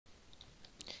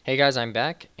Hey guys, I'm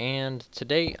back, and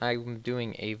today I'm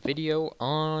doing a video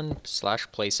on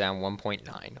 /playsound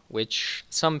 1.9, which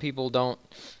some people don't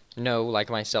know,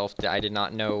 like myself, that I did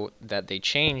not know that they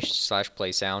changed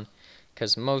 /playsound,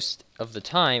 because most of the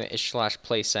time it's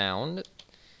 /playsound.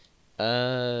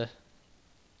 Let's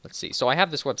see. So I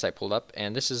have this website pulled up,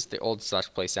 and this is the old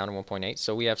 /playsound 1.8.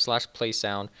 So we have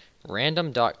 /playsound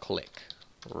random.click,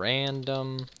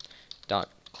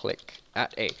 random.click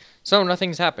at A. So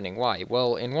nothing's happening. Why?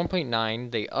 Well, in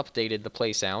 1.9 they updated the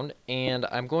Playsound, and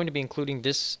I'm going to be including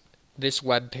this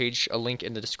web page, a link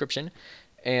in the description,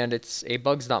 and it's a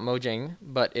bugs.mojang,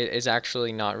 but it is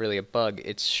actually not really a bug.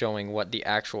 It's showing what the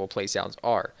actual Playsounds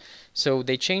are. So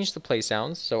they changed the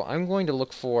Playsounds. So I'm going to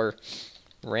look for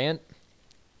I'm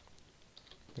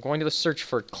going to search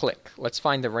for click. Let's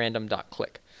find the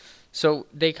random.click. So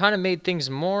they kind of made things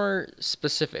more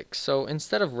specific. So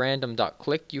instead of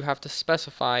random.click, you have to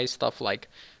specify stuff like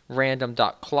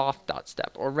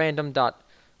random.cloth.step or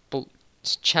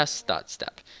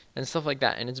random.chest.step and stuff like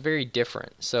that. And it's very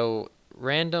different. So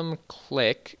random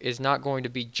click is not going to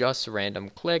be just random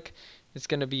click. It's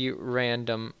going to be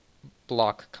random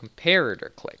block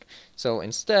comparator click. So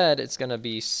instead, it's going to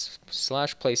be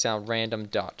 /playsound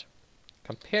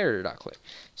random.comparator.click.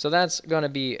 So that's going to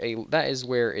be that is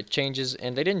where it changes,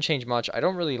 and they didn't change much. I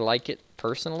don't really like it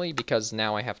personally because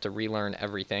now I have to relearn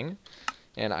everything,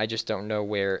 and I just don't know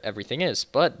where everything is.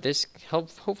 But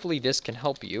hopefully this can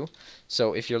help you.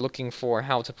 So if you're looking for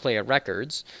how to play a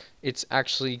records, it's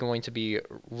actually going to be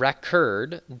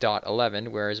record.11,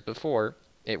 whereas before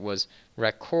it was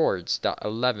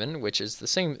records.11, which is the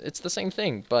same. It's the same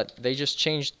thing, but they just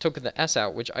took the S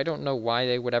out, which I don't know why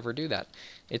they would ever do that.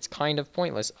 It's kind of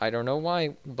pointless. I don't know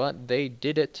why, but they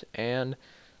did it, and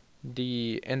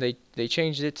they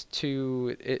changed it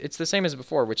to it's the same as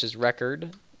before, which is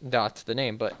record dot the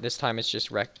name, but this time it's just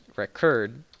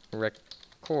record,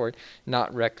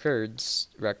 not records,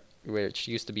 which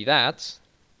used to be that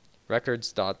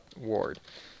records.ward.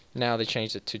 Now they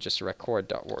changed it to just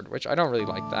record.ward, which I don't really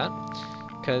like that,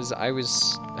 because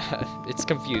it's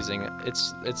confusing.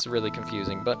 It's really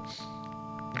confusing, but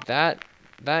that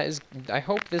is, I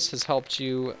hope this has helped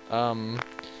you.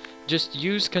 Just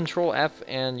use Control F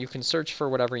and you can search for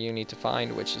whatever you need to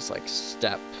find, which is like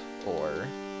step, or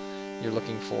you're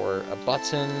looking for a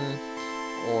button,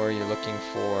 or you're looking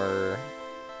for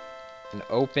an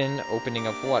opening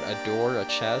of what? A door, a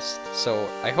chest. So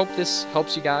I hope this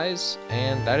helps you guys,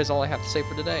 and that is all I have to say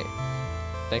for today.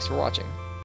 Thanks for watching.